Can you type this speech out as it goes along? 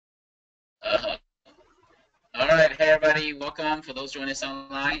everybody. Welcome for those joining us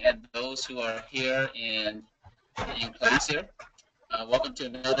online and those who are here in class here. Welcome to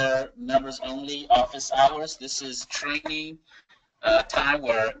another members-only office hours. This is training time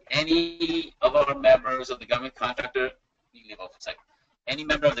where any of our members of the Government Contractor, you can leave off for a second. Any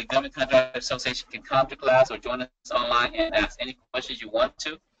member of the Government Contractors Association can come to class or join us online and ask any questions you want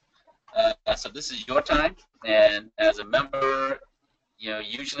to. So this is your time, and as a member,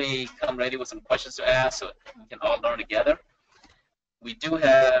 usually come ready with some questions to ask so we can all learn together. We do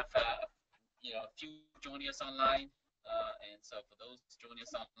have, a few joining us online, and so for those joining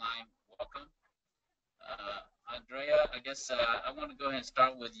us online, welcome. Andrea, I guess I want to go ahead and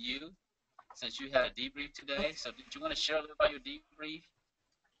start with you since you had a debrief today. So did you want to share a little about your debrief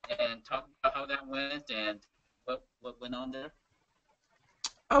and talk about how that went and what went on there?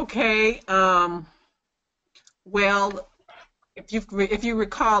 Okay. Well, if you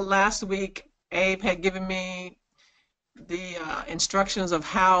recall, last week Abe had given me the instructions of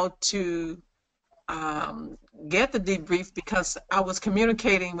how to get the debrief because I was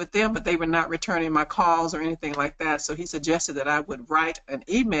communicating with them, but they were not returning my calls or anything like that. So he suggested that I would write an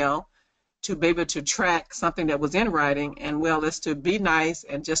email to be able to track something that was in writing, and well, it's to be nice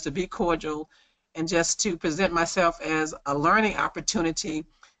and just to be cordial and just to present myself as a learning opportunity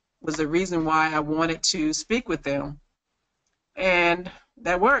was the reason why I wanted to speak with them. And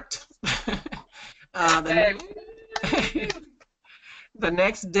that worked. The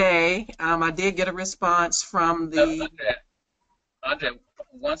next day, I did get a response from the... Andre,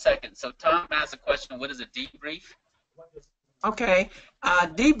 1 second. So Tom asked a question, what is a debrief? Okay.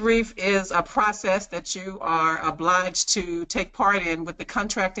 Debrief is a process that you are obliged to take part in with the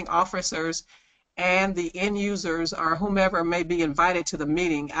contracting officers and the end users or whomever may be invited to the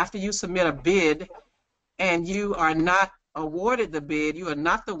meeting. After you submit a bid and you are not awarded the bid, you are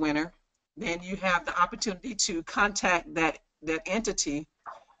not the winner, then you have the opportunity to contact that entity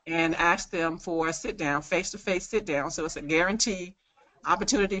and ask them for a sit-down, face-to-face sit-down. So it's a guaranteed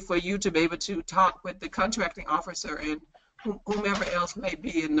opportunity for you to be able to talk with the contracting officer and whomever else may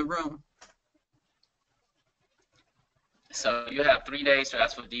be in the room. So you have 3 days to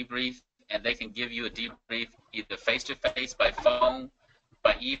ask for a debrief, and they can give you a debrief either face-to-face, by phone,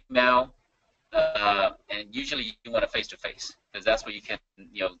 by email, and usually you want a face-to-face because that's where you can,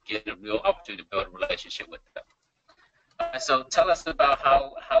 get a real opportunity to build a relationship with them. So tell us about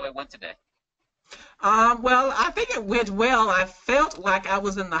how it went today. Well, I think it went well. I felt like I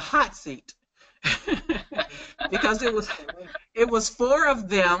was in the hot seat because it was 4 of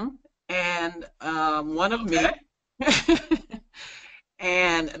them and 1 of me.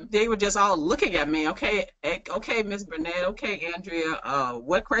 And they were just all looking at me. Okay, Ms. Burnett. Okay, Andrea.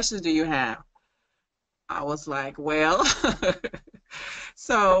 What questions do you have? I was like, well.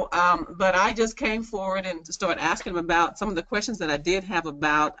 So, but I just came forward and started asking them about some of the questions that I did have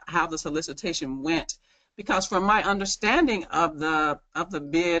about how the solicitation went. Because from my understanding of the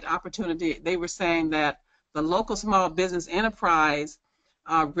bid opportunity, they were saying that the local small business enterprise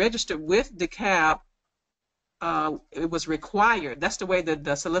registered with DeKalb. It was required, that's the way that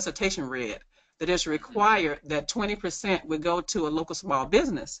the solicitation read, that it's required that 20% would go to a local small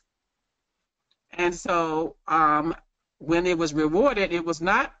business. And so when it was rewarded, it was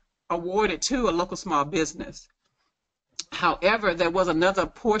not awarded to a local small business. However, there was another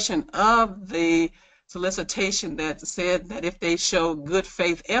portion of the solicitation that said that if they show good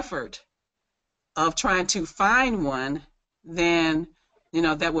faith effort of trying to find one, then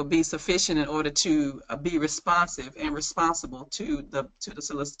that would be sufficient in order to be responsive and responsible to the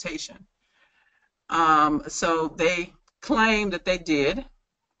solicitation. So they claimed that they did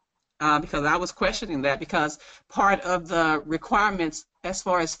because I was questioning that because part of the requirements as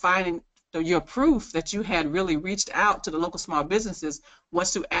far as finding your proof that you had really reached out to the local small businesses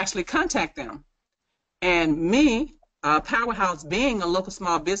was to actually contact them. And me, Powerhouse being a local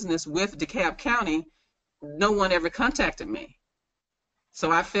small business with DeKalb County, no one ever contacted me. So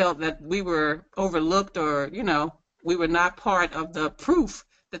I felt that we were overlooked or, we were not part of the proof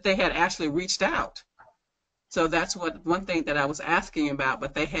that they had actually reached out. So that's one thing that I was asking about,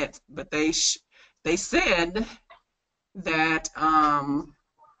 but they said that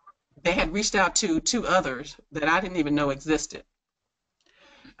they had reached out to 2 others that I didn't even know existed.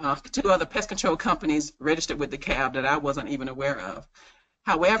 2 other pest control companies registered with DeKalb that I wasn't even aware of.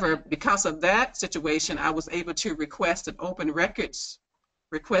 However, because of that situation, I was able to request an open records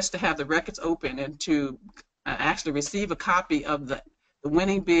request to have the records open and to actually receive a copy of the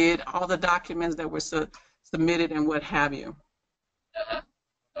winning bid, all the documents that were submitted and what have you.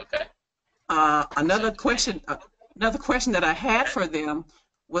 Okay. Another question that I had for them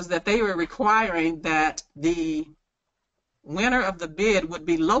was that they were requiring that the winner of the bid would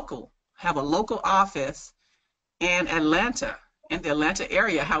be local, have a local office in Atlanta, in the Atlanta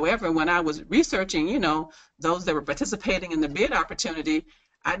area. However, when I was researching, those that were participating in the bid opportunity,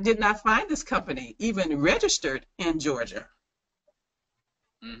 I did not find this company even registered in Georgia.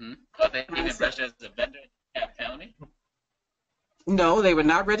 Mm-hmm. Are they even registered as a vendor in DeKalb County? No, they were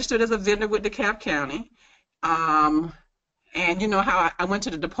not registered as a vendor with DeKalb County. And you know how I went to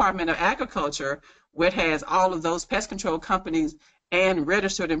the Department of Agriculture, where it has all of those pest control companies and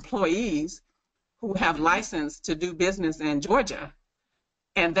registered employees who have license to do business in Georgia.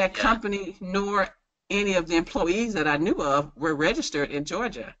 And that company nor any of the employees that I knew of were registered in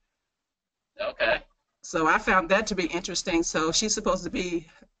Georgia. Okay. So I found that to be interesting. So she's supposed to be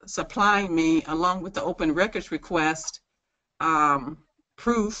supplying me, along with the open records request,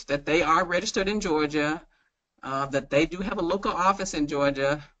 proof that they are registered in Georgia, that they do have a local office in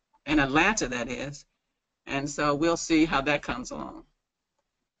Georgia, in Atlanta, that is. And so we'll see how that comes along.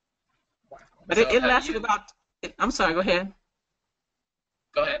 But So it lasted about, I'm sorry, go ahead.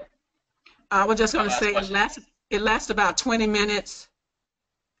 Go ahead. I was just going to say it lasted about 20 minutes.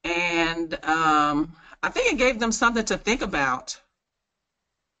 And I think it gave them something to think about,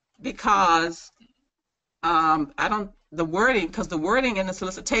 because the wording in the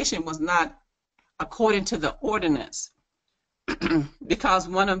solicitation was not according to the ordinance. Because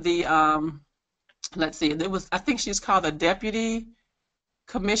one of the, let's see, I think she's called a deputy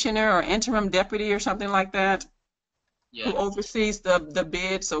commissioner or interim deputy or something like that, who oversees the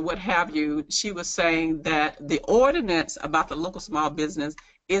bids or what have you. She was saying that the ordinance about the local small business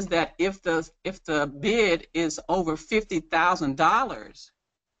is that if the bid is over $50,000,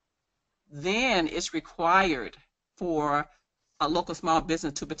 then it's required for a local small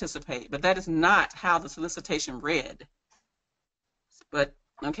business to participate. But that is not how the solicitation read. But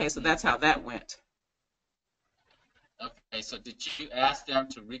okay, so that's how that went. Okay, so did you ask them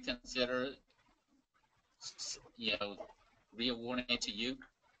to reconsider, re-awarding it to you?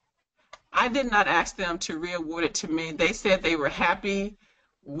 I did not ask them to re-award it to me. They said they were happy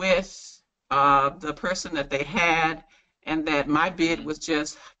with the person that they had, and that my bid was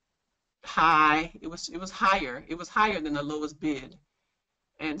just high. It was higher. It was higher than the lowest bid,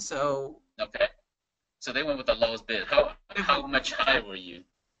 and so. Okay. So they went with the lowest bid. How much higher were you?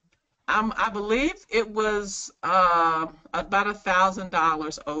 I believe it was about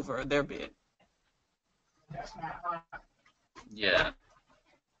 $1,000 over their bid. Yeah.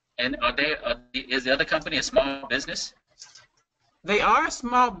 And is the other company a small business? They are a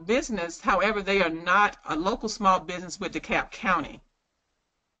small business. However, they are not a local small business with DeKalb County.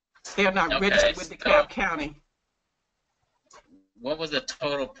 They are not registered with DeKalb County. What was the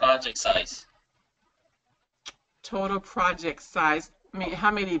total project size? Total project size. I mean,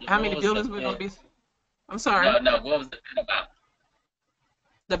 how many buildings we're going to be? I'm sorry. No. What was the bid amount?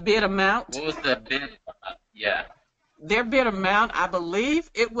 The bid amount? What was the bid? Yeah. Their bid amount, I believe,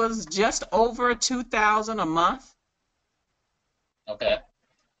 it was just over $2,000 a month. Okay.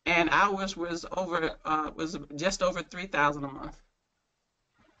 And ours was just over $3,000 a month.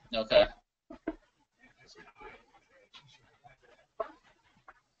 Okay.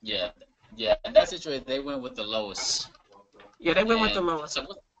 Yeah. In that situation, they went with the lowest. Yeah, they went with the lowest. So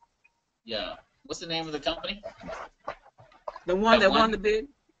what's the name of the company? The one that won the bid?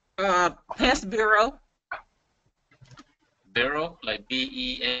 Pest Bureau. Bureau, like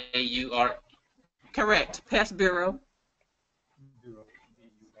B-E-A-U-R? Correct. Pest Bureau.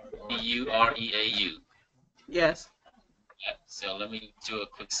 B-U-R-E-A-U. Yes. Yeah, so let me do a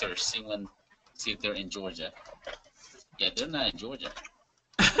quick search, see if they're in Georgia. Yeah, they're not in Georgia.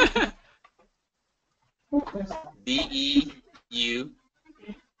 B-U-B-U-B-U-R-E-U,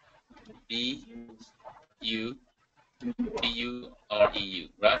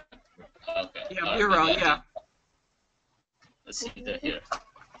 right? Okay. Yeah, Bureau, yeah. Let's see if they're here.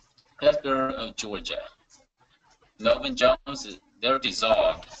 Pest Bureau of Georgia. Melvin Jones, they're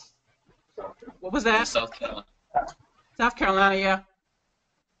dissolved. What was that? South Carolina. South Carolina, yeah.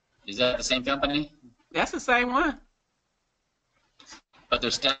 Is that the same company? That's the same one. But their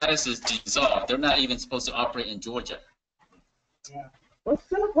status is dissolved. They're not even supposed to operate in Georgia.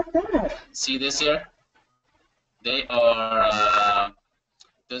 What's up with that? See this here? They are,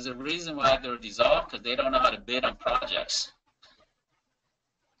 there's a reason why they're dissolved, because they don't know how to bid on projects.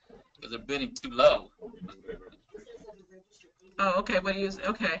 Because they're bidding too low. Oh, okay. What do you say?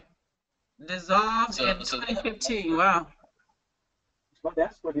 Okay. Dissolved in 2015. Wow. Well,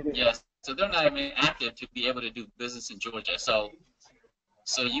 that's what it is. Yes. So they're not even active to be able to do business in Georgia. So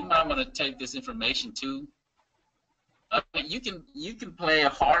you might want to take this information too. You can play a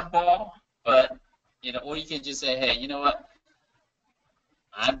hardball, but or you can just say, hey, you know what?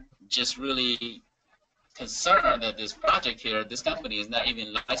 I'm just really concerned that this project here, this company is not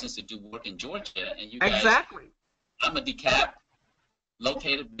even licensed to do work in Georgia, and you guys, Exactly. I'm a DeKalb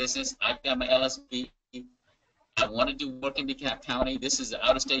located business. I've got my LSP. I want to do work in DeKalb County. This is an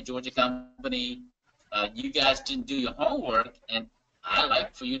out-of-state Georgia company. You guys didn't do your homework, and I'd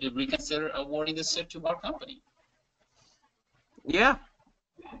like for you to reconsider awarding this to our company. Yeah.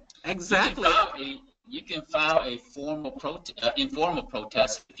 Exactly. You can file a formal informal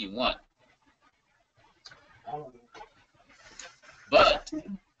protest if you want. But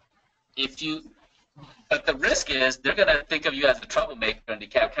but the risk is they're going to think of you as a troublemaker in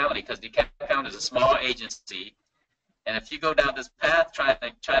DeKalb County, because DeKalb County is a small agency, and if you go down this path trying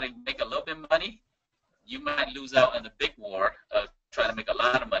to make a little bit of money, you might lose out in the big war of trying to make a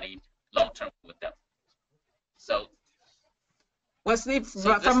lot of money long term with them. So,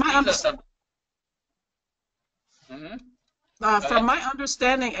 from my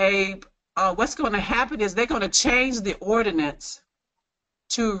understanding, Abe, what's going to happen is they're going to change the ordinance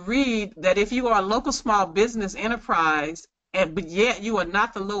to read that if you are a local small business enterprise, but yet you are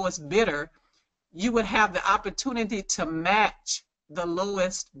not the lowest bidder, you would have the opportunity to match the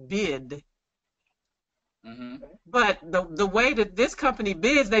lowest bid. Mm-hmm. But the way that this company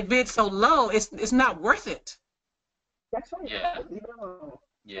bids, they bid so low, it's not worth it. That's right. Yeah.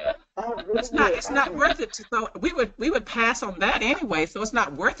 Yeah. It's not worth it. So we would pass on that anyway. So it's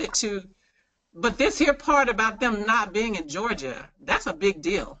not worth it to. But this here part about them not being in Georgia, that's a big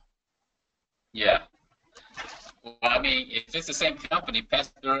deal. Yeah. Well, I mean, if it's the same company,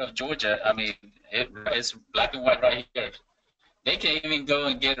 Pastor of Georgia, I mean, it's black and white right here. They can't even go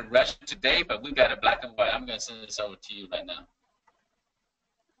and get arrested today, but we got it black and white. I'm going to send this over to you right now.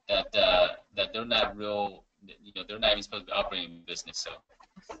 That they're not real, they're not even supposed to be operating in business. So.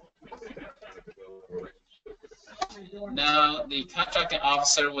 No, the contracting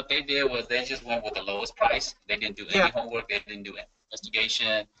officer, what they did was they just went with the lowest price. They didn't do any homework. They didn't do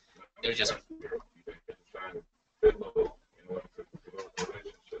investigation. They're just.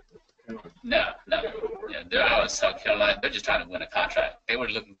 No. Yeah, they're out of South Carolina. They're just trying to win a contract. They were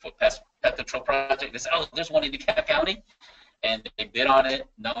looking for pest control project. They said, oh, there's one in DeKalb County. And they bid on it,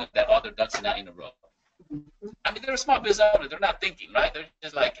 knowing that all their ducks are not in a row. I mean, they're a small business owner. They're not thinking, right? They're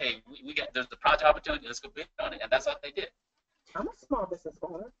just like, hey, there's the project opportunity. Let's go bid on it. And that's what they did. I'm a small business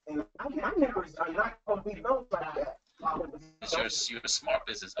owner, and my members are not going to be known like that. You're a smart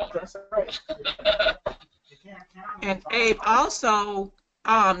business owner. That's right. And Abe, also,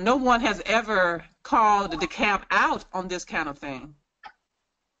 no one has ever called the DeKalb out on this kind of thing.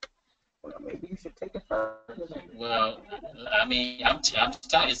 Well, maybe you should take it further. Well, I mean, I'm telling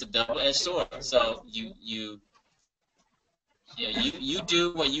you, it's a double-edged sword. So you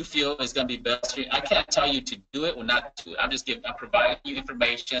do what you feel is going to be best for you. I can't tell you to do it or not to do it. I'm providing you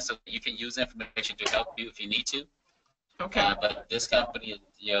information so that you can use information to help you if you need to. Okay. But this company,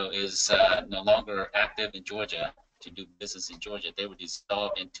 is no longer active in Georgia to do business in Georgia. They were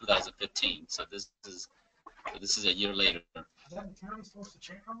dissolved in 2015. So this is a year later. Is that the county supposed to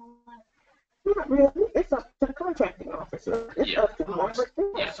check on all that? Not really. It's up to the contracting officer. It's up to whoever.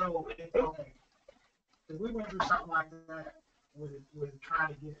 Yeah. So, okay. If we went through something like that with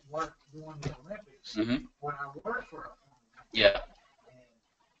trying to get work during the Olympics, when I worked for a Yeah.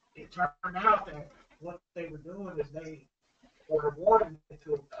 and it turned out that what they were doing is they were awarding it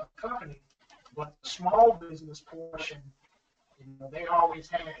to a company, but the small business portion, they always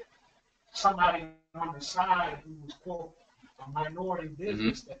had somebody on the side who was, quote, a minority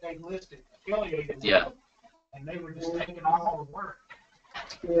business that they listed affiliated with, and they were just taking all the work.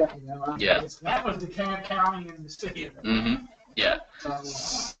 Yeah. That was DeKalb County and the city of it. Yeah. So,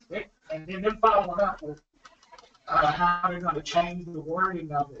 and then they're following up with how they're going to change the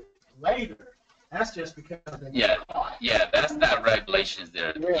wording of it later. That's just because they got caught. Yeah, that's not regulations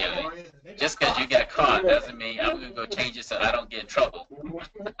there. Yeah. Just because you got caught doesn't mean I'm going to go change it so I don't get in trouble. It's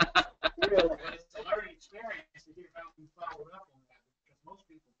a learning experience to hear how we followed up on that, because most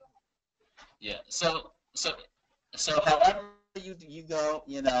people don't. Yeah. So however you go,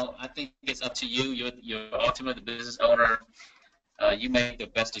 I think it's up to you. You're ultimately the business owner. You make the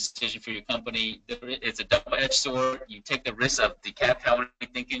best decision for your company. It's a double-edged sword. You take the risk of DeKalb County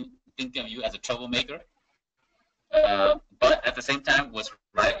thinking of you as a troublemaker, but at the same time, what's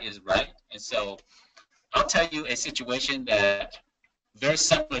right is right. And so, I'll tell you a situation that very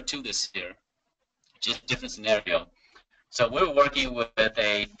similar to this here, just different scenario. So we're working with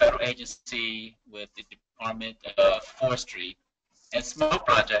a federal agency, with the Department of Forestry, and small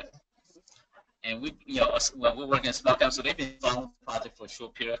project. And we're working in small companies, so they've been following the project for a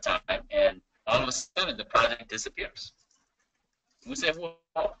short period of time, and all of a sudden the project disappears. We said, well,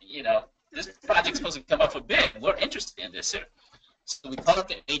 you know, this project's supposed to come up for bid. We're interested in this here. So we called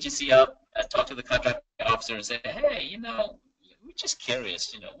the agency up, talked to the contract officer, and said, hey, you know, we're just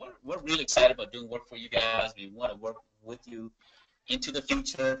curious. You know, we're really excited about doing work for you guys. We want to work with you into the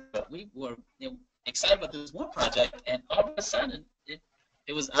future, but we were, you know, excited about this one project, and all of a sudden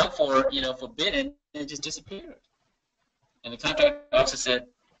it was out for, you know, for bidding, and it just disappeared. And the contract officer said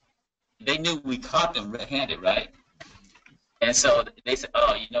they knew we caught them red-handed, right? And so they said,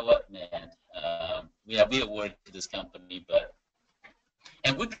 oh, you know what, man, we awarded to this company, but,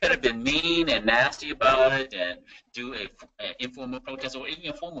 and we could have been mean and nasty about it and do an informal protest or even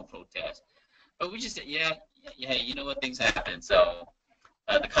a formal protest. But we just said, yeah, you know what, things happen. So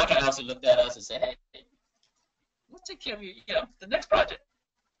the contract officer looked at us and said, hey, we'll take care of you, you know, the next project.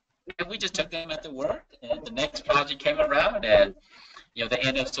 And we just took them at their word, and the next project came around, and, you know, they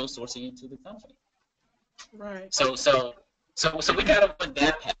ended up sourcing into the company. Right. So we kind of went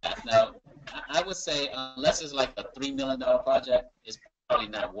that path. Now, I would say unless it's like a $3 million project, it's probably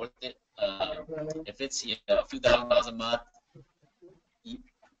not worth it. If it's, you know, a few $1,000s a month,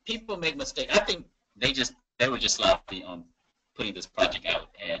 people make mistakes. I think they were just sloppy on putting this project out,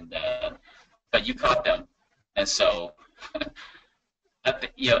 and but you caught them, and so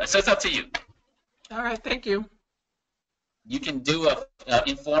so it's up to you. All right. Thank you. You can do a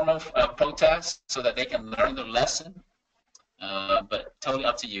informal protest so that they can learn the lesson, but totally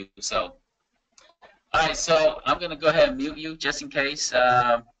up to you. So, all right. So I'm gonna go ahead and mute you just in case.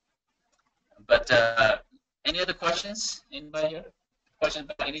 But any other questions? Anybody here? Questions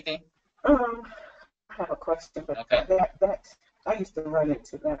about anything? I have a question, but Okay. that's I used to run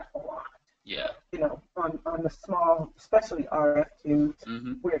into that a lot. Yeah. You know, on the small, especially RFQs,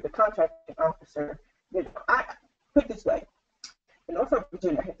 Mm-hmm. where the contracting officer, you know, I put it this way, in Norfolk,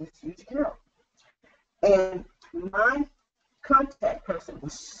 Virginia, I had this huge account, and my contact person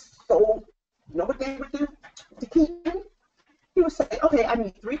was so, you know what they would do to keep me? He would say, okay, I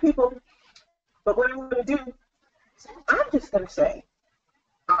need 3 people, but what I'm going to do, I'm just going to say,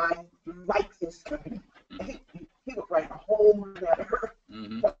 I like this company. And he would write a whole letter.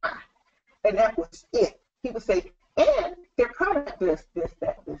 Mm-hmm. And that was it. He would say, and their product this,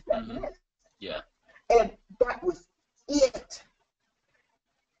 that, Mm-hmm. this. Yeah. And that was it.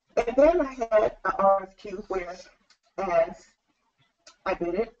 And then I had an RFQ where, as I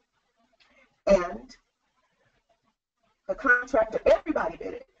did it, and the contractor, everybody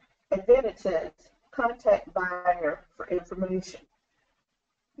did it. And then it says, contact buyer for information.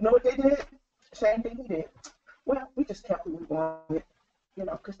 You know what they did? Same thing he did. Well, we just kept moving on it, you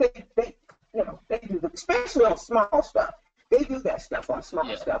know, because they do especially on small stuff. They do that stuff on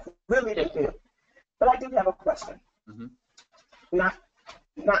small stuff. Really, they do. But I do have a question. Mm-hmm. Not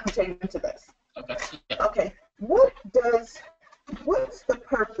pertaining to this. Okay. Yeah. Okay. What's the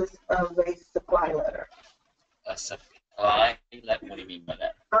purpose of a supply letter? A supply letter? What do you mean by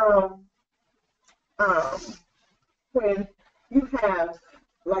that? When you have,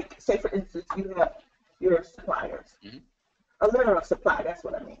 like, say for instance, you have your suppliers. Mm-hmm. A letter of supply, that's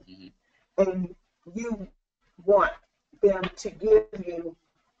what I mean. Mm-hmm. And you want them to give you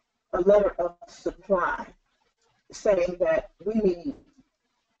a letter of supply saying that we need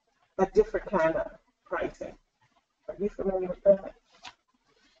a different kind of pricing. Are you familiar with that?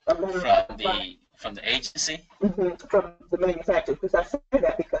 A letter of supply. From the agency? Mm-hmm. From the manufacturer. Because I say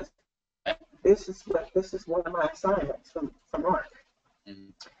that because this is one of my assignments from Mark.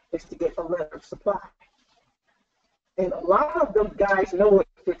 Mm-hmm. Is to get a letter of supply. And a lot of those guys know what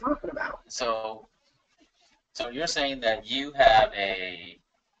you're talking about. So you're saying that you have a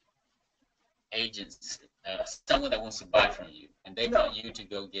agent, someone that wants to buy from you, and they want you to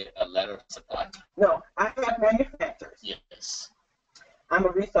go get a letter of supply? No, I have manufacturers. Yes. I'm a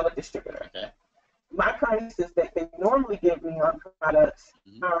reseller distributor. Okay. My prices that they normally give me on products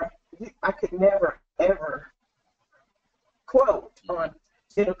are, I could never, ever quote on,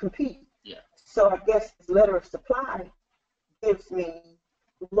 compete. Yeah. So I guess this letter of supply gives me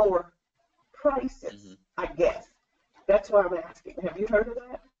lower prices, I guess. That's why I'm asking. Have you heard of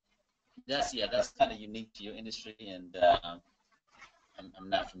that? That's kind of unique to your industry, and I'm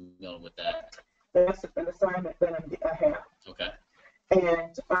not familiar with that. That's an assignment that I have. Okay.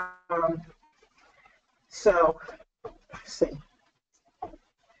 And so, let's see.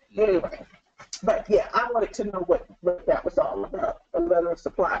 Anyway, but yeah, I wanted to know what that was all about, a letter of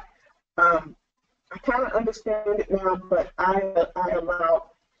supply. I kind of understand it now, but I allowed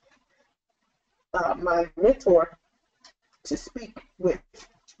my mentor to speak with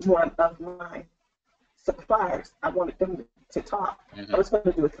one of my suppliers. I wanted them to talk. I was going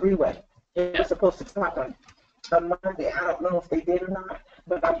to do a 3-way. They were supposed to talk on on Monday. I don't know if they did or not,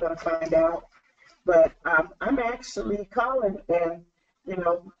 but I'm going to find out. But I'm actually calling, and you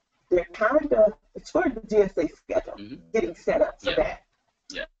know, they're kind of, it's for the GSA schedule, getting set up for that.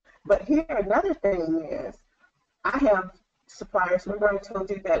 Yeah. But here, another thing is, I have suppliers. Remember I told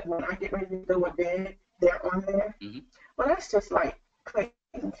you that when I get ready to do a bid, they're on there? Well, that's just like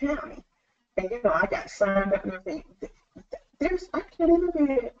Clayton County. And, you know, I got signed up and everything. I can't even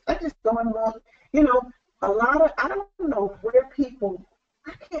bid. I just go and look. You know, a lot of, I don't know where people,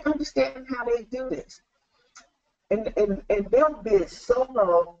 I can't understand how they do this. And they'll bid so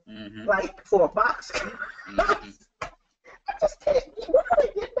low, like for a box. I just can't, where do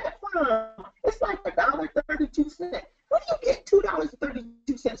they get that from? It's like $1.32. Where do you get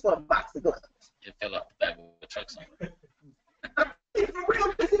 $2.32 for a box of gloves? You fill up the bag with the truck somewhere. I mean, for real,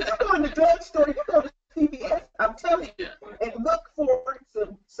 because if you go in the drugstore, you go to CVS, I'm telling you, and look for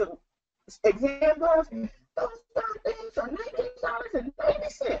some exam gloves, those things are $19.90. And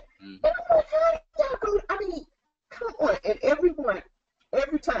I'm like, how y'all go? I mean, come on. And every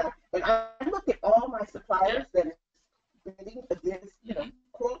time, and I look at all my suppliers that is bidding against, you know,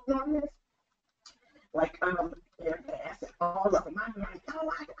 quoting on this, like Air Gas and all of them. I'm like, oh,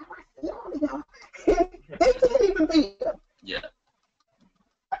 I see all of y'all. They can't even beat them. Yeah.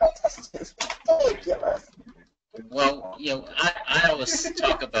 That's just ridiculous. Well, you know, I always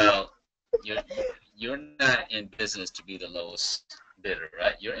talk about you're not in business to be the lowest bidder,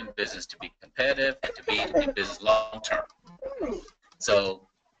 right? You're in business to be competitive and to be in business long term. So,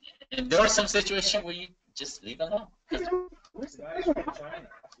 and there are some situations where you just leave it alone.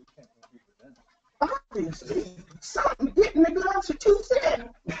 Obviously, something getting the gloves for 2 cents.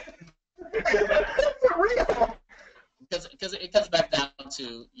 For real. Because it comes back down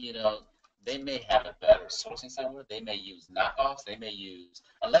to, you know, they may have a better sourcing somewhere. They may use knockoffs. They may use,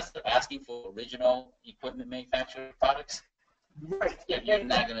 unless they're asking for original equipment manufacturer products. Right. You're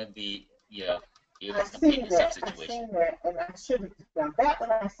not going to be, you know, able to I've compete seen in some that. I've situations. seen that, and I should have done that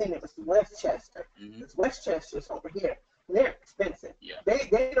when I seen it was Westchester. Because Westchester's over here. They're expensive. Yeah.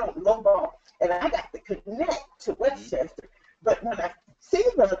 They don't lowball, and I got to connect to Westchester. But when I see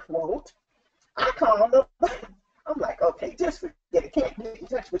the quote, I call them. I'm like, okay, just forget it. Can't get in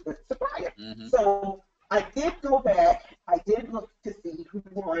touch with the supplier. So I did go back. I did look to see who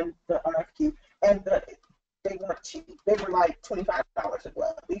won the RFQ, and they weren't cheap. They were like $25 a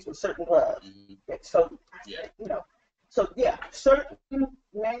glove. These were certain gloves. So, you know, so yeah, certain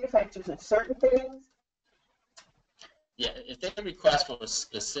manufacturers and certain things. Yeah, if they request for a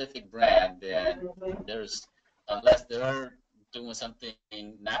specific brand, then there's, unless they're doing something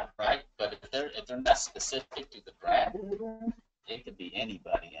not right, but if they're not specific to the brand, it could be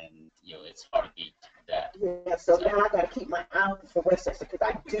anybody, and you know it's hard to beat that. Yeah, so now I got to keep my eye out for Westchester because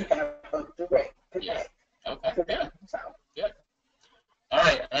I do have a direct connect. Okay. For them, so. Good. All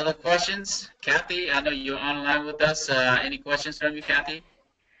right. Other questions, Kathy? I know you're online with us. Any questions from you, Kathy?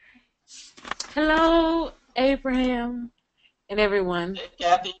 Hello, Abraham, and everyone. Hey,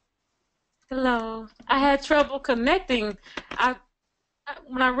 Kathy. Hello. I had trouble connecting.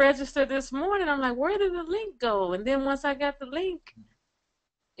 When I registered this morning, I'm like, where did the link go? And then once I got the link,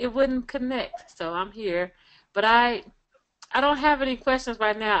 it wouldn't connect. So I'm here. But I don't have any questions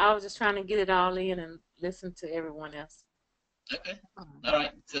right now. I was just trying to get it all in and listen to everyone else. Okay. All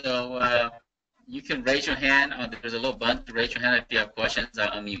right. So you can raise your hand. There's a little button to raise your hand if you have questions.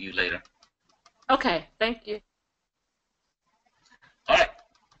 I'll unmute you later. Okay. Thank you. All right.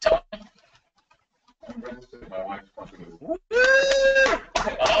 Tony. My wife's company.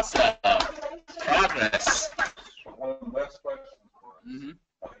 Awesome. Progress. One last question.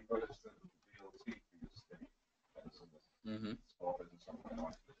 Are you registered with DOT for your state? Small business, something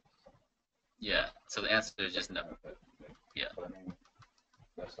like that. Yeah. So the answer is just no. Yeah. But I mean,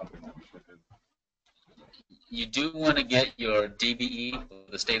 that's something that we should do. You do want to get your DBE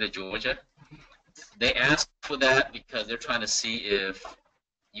for the state of Georgia. They ask for that because they're trying to see if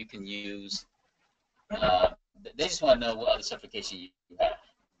you can use. They just want to know what other certification you have,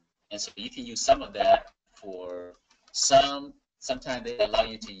 and so you can use some of that for some. Sometimes they allow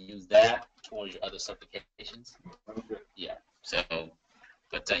you to use that towards your other certifications. Yeah. So,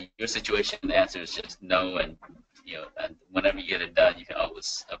 but your situation, the answer is just no, and you know, and whenever you get it done, you can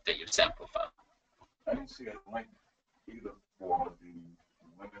always update your SAM profile. I didn't see a link either for the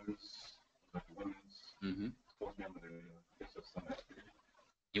women's. Supposed to be under the SSMS.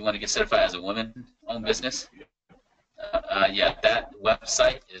 You want to get certified as a woman-owned business? Yeah, that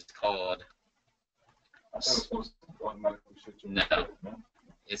website is called. No,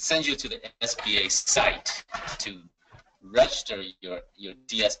 it sends you to the SBA site to register your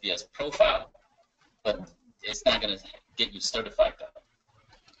DSBS profile. But it's not going to get you certified though.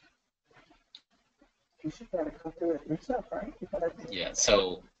 You should be able to go through it yourself, right? Yeah,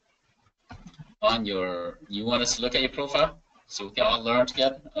 so on your, you want us to look at your profile so we can all learn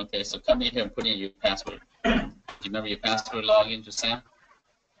together? Okay, so come in here and put in your password. Do you remember your password login to Sam?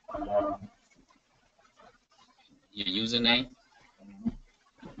 Your username?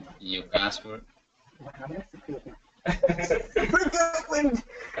 Your password?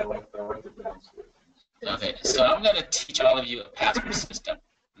 Okay, so I'm going to teach all of you a password system,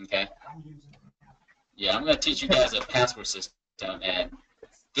 okay? Yeah, I'm going to teach you guys a password system, and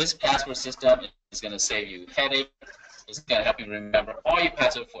this password system is going to save you headache. It's going to help you remember all your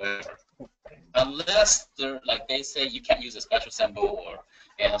passwords forever. Unless they're, like they say, you can't use a special symbol or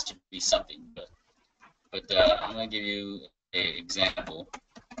it has to be something. But I'm going to give you an example.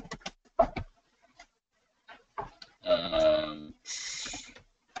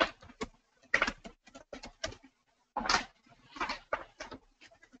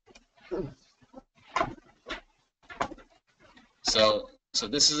 So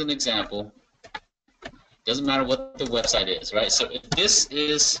this is an example. Doesn't matter what the website is, right? So if these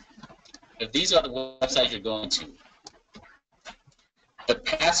are the websites you're going to, the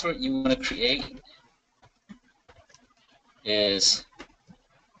password you want to create is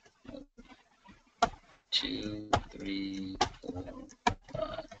 2, 3, 4,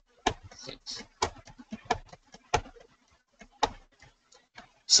 5, 6.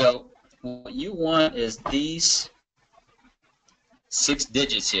 So what you want is these 6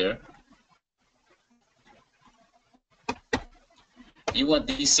 digits here. You want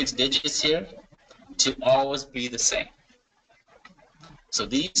these 6 digits here to always be the same. So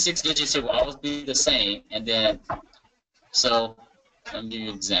these 6 digits here will always be the same, and then, so let me give you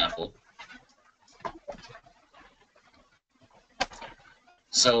an example.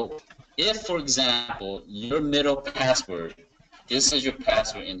 So if, for example, your middle password, this is your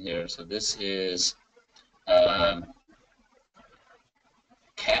password in here, so this is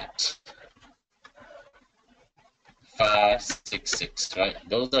cat 566, right?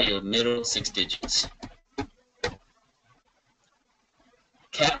 Those are your middle 6 digits.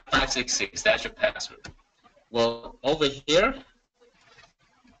 Cat 566, that's your password. Well, over here,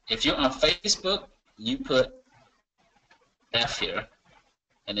 if you're on Facebook, you put F here,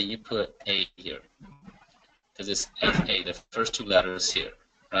 and then you put A here, because it's FA, the first 2 letters here,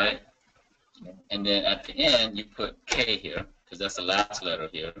 right? And then at the end, you put K here, because that's the last letter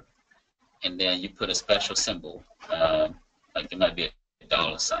here. And then you put a special symbol, like there might be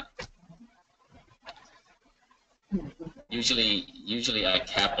a $sign. Usually I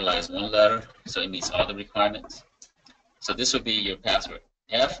capitalize 1 letter, so it meets all the requirements. So this would be your password: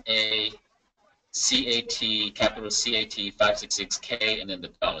 FACAT, capital CAT 566K, and then the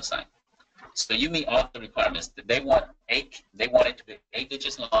 $sign. So you meet all the requirements. They want it to be 8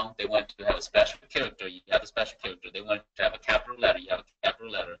 digits long. They want it to have a special character. You have a special character. They want it to have a capital letter. You have a capital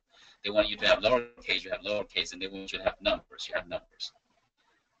letter. They want you to have lowercase. You have lowercase, and they want you to have numbers. You have numbers.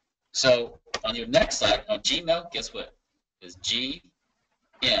 So on your next site on Gmail, guess what? It's GMCAT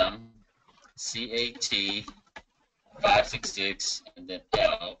 566, and then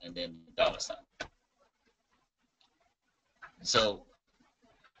L, and then $sign. So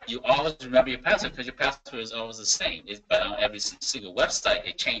you always remember your password, because your password is always the same. But on every single website,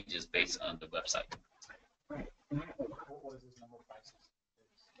 it changes based on the website.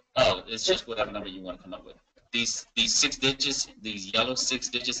 Oh, it's just whatever number you want to come up with. These 6 digits, these yellow 6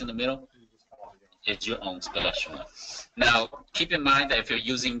 digits in the middle, is your own special one. Now, keep in mind that if you're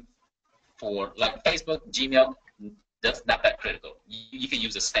using for like Facebook, Gmail, that's not that critical. You can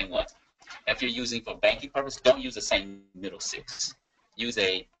use the same one. If you're using for banking purpose, don't use the same middle 6. Use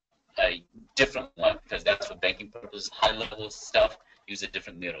a different one, because that's for banking purposes. High level stuff, use a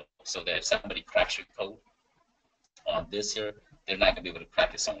different middle, so that if somebody cracks your code on this here, they're not gonna be able to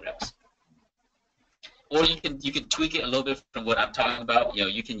crack it somewhere else. Or you can tweak it a little bit from what I'm talking about. You know,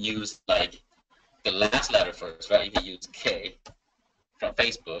 you can use like the last letter first, right? You can use K from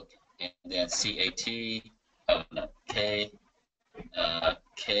Facebook, and then CAT. Oh no, K.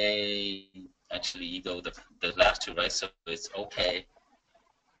 K. Actually, you go the last 2, right? So it's OK.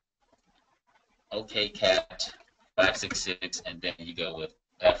 OK cat 566, and then you go with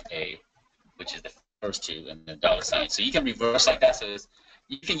FA, which is the first 2, and then $sign. So you can reverse like that. So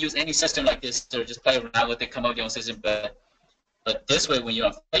you can use any system like this to just play around with it, come up with your own system. But this way, when you're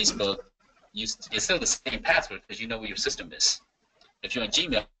on Facebook, it's still the same password, because you know what your system is. If you're on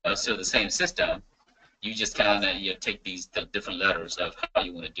Gmail, it's still the same system. You just kind of take the different letters of how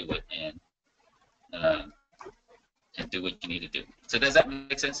you want to do it, and do what you need to do. So does that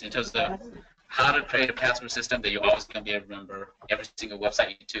make sense in terms of how to create a password system that you're always going to be able to remember every single website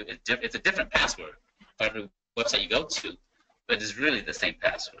you go to. It's a different password for every website you go to, but it's really the same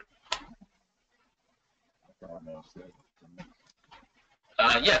password.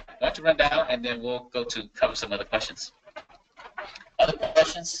 Yeah, why don't you run down, and then we'll go to cover some other questions. Other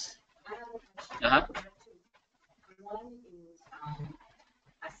questions? Uh-huh. One is,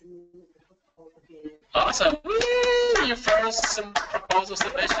 I submitted the proposal bid. Awesome. Woo! Your first proposal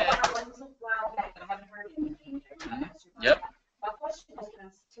submission. It was a while back, but I haven't heard anything. Yep. My question is, can I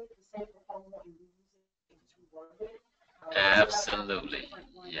take the same proposal and reuse it to word it? Absolutely.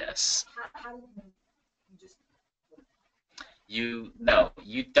 Yes. How do you just? You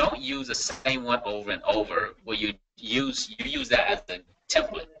don't use the same one over and over. Well, you use that as a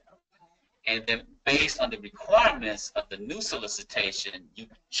template, and then based on the requirements of the new solicitation, you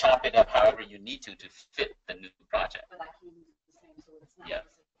chop it up however you need to fit the new project. But I can use the same, so it's not Yeah.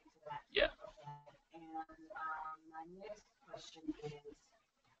 specific to that. Yeah. Okay. And my next question is,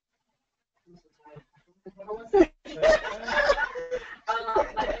 I'm so tired.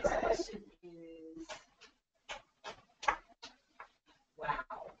 My next question is,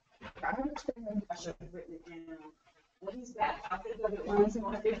 wow. I should have written it down. Well, he's back. I'll think of it once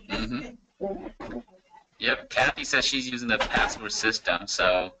more. Yep. Kathy says she's using the password system,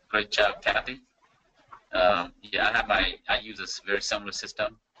 so great job, Kathy. Yeah, I use a very similar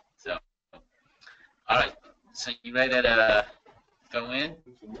system. So, all right. So you ready to go in?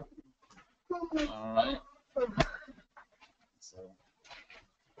 All right. So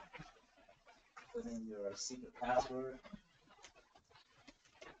put in your secret password.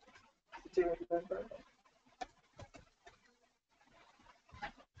 Do you remember?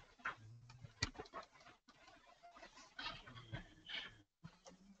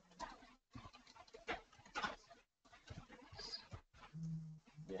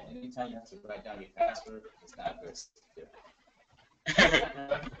 Yeah, anytime you have to write down your password, it's not very secure.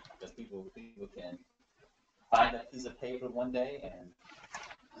 Because people can find a piece of paper one day and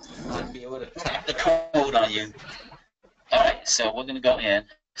be able to crack the code on you. All right, so we're going to go in.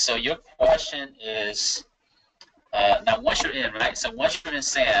 So your question is, now once you're in, right? So once you're in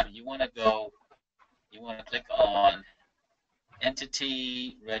SAM, you want to click on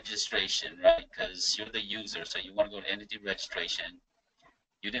entity registration, right? Because you're the user, so you want to go to entity registration.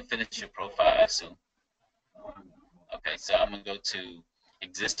 You didn't finish your profile, I assume. Okay, so I'm going to go to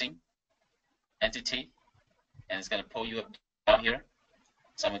existing entity, and it's going to pull you up down here.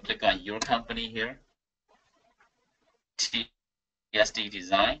 So I'm going to click on your company here, TSD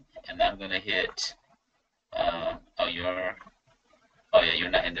design, and I'm going to hit, you're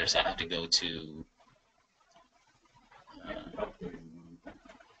not in there, so I have to go to,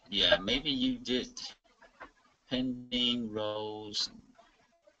 yeah, maybe you did pending roles.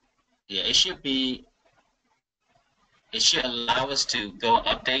 Yeah, it should allow us to go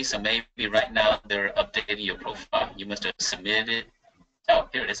update, so maybe right now they're updating your profile. You must have submitted. Oh,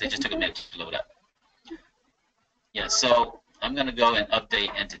 here it is. It just took a minute to load up. Yeah, so I'm going to go and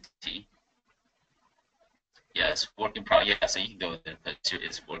update entity. Yeah, it's work in progress. Yeah, so you can go there, but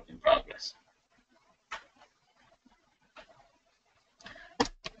it's work in progress.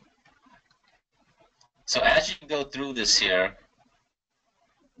 So as you go through this here,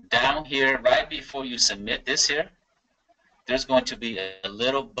 down here, right before you submit this here, there's going to be a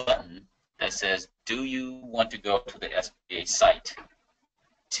little button that says, do you want to go to the SBA site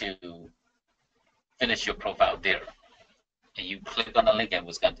to finish your profile there? And you click on the link and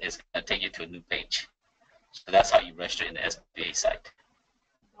it's going to take you to a new page. So that's how you register in the SBA site.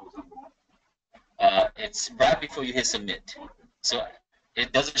 It's right before you hit submit. So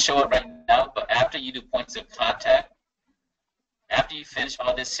it doesn't show up right now, but after you do points of contact, after you finish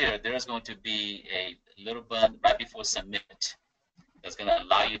all this here, there's going to be a little button right before submit that's going to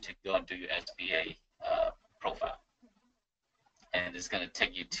allow you to go and do your SBA profile. And it's going to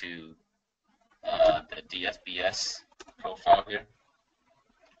take you to the DSBS profile here.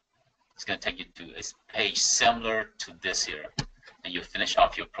 It's going to take you to a page similar to this here, and you'll finish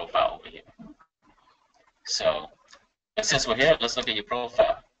off your profile over here. So since we're here, let's look at your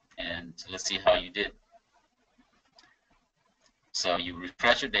profile, and let's see how you did. So you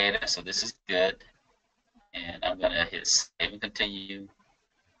refresh your data, so this is good. And I'm going to hit save and continue.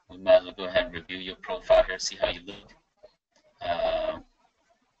 We might as well go ahead and review your profile here, see how you look.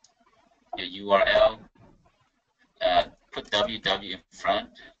 Your URL, put www in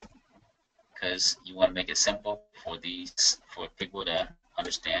front because you want to make it simple for people to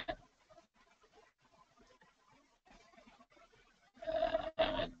understand.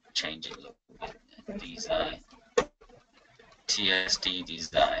 I'm going to change it a little bit. Design. TSD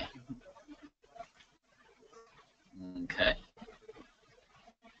design. Okay.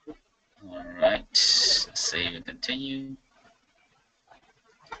 All right. Save and continue.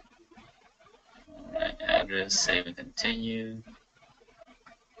 All right. Address. Save and continue.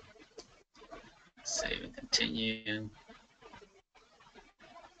 Save and continue.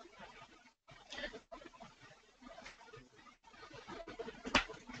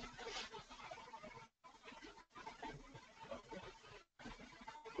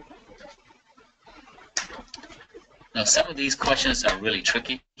 Now, some of these questions are really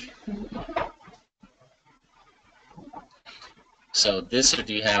tricky. So this, or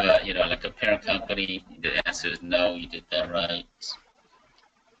do you have a, like a parent company? The answer is no, you did that right.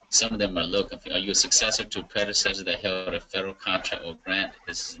 Some of them are a little confused. Are you a successor to a predecessor that held a federal contract or grant?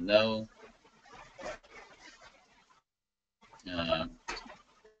 This is no.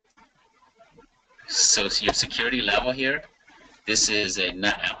 So your security level here, this is a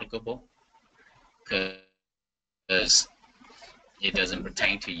not applicable because it doesn't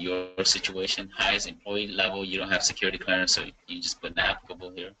pertain to your situation. Highest employee level, you don't have security clearance, so you just put not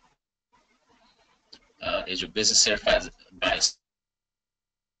applicable here. Is your business certified by a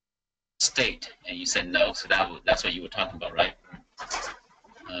state? And you said no, so that's what you were talking about, right?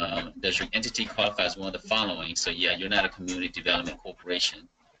 Does your entity qualify as one of the following? So yeah, you're not a community development corporation.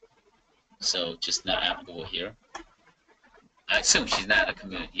 So just not applicable here. I assume she's not a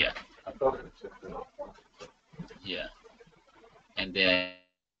community, yeah. I thought it was Yeah. And then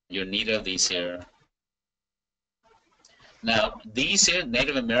you're neither of these here. Now, these here,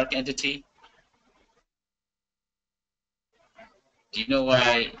 Native American entity, do you know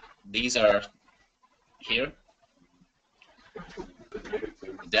why these are here?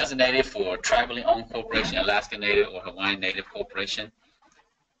 Designated for tribally owned corporation, Alaska Native or Hawaiian Native corporation.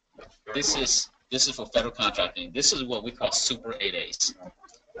 This is for federal contracting. This is what we call Super 8As.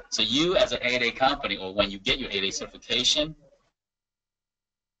 So you as an 8A company, or when you get your 8A certification,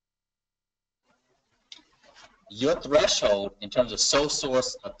 your threshold in terms of sole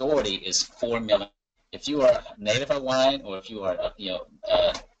source authority is 4 million. If you are Native Hawaiian, or if you are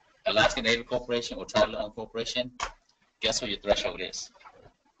Alaska Native Corporation or tribally owned corporation, guess what your threshold is?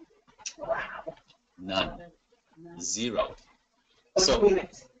 Wow. None. Zero. So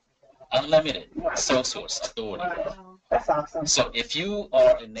unlimited sole source authority. wow. That's awesome. So if you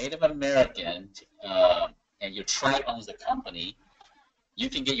are a Native American and your tribe owns the company, you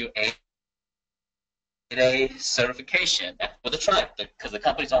can get your 8A certification for the tribe, because the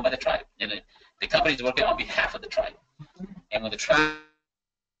company is owned by the tribe, and the company is working on behalf of the tribe. And when the tribe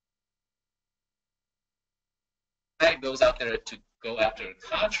goes out there to go after a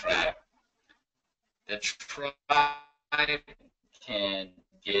contract, the tribe can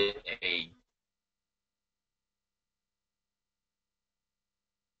get a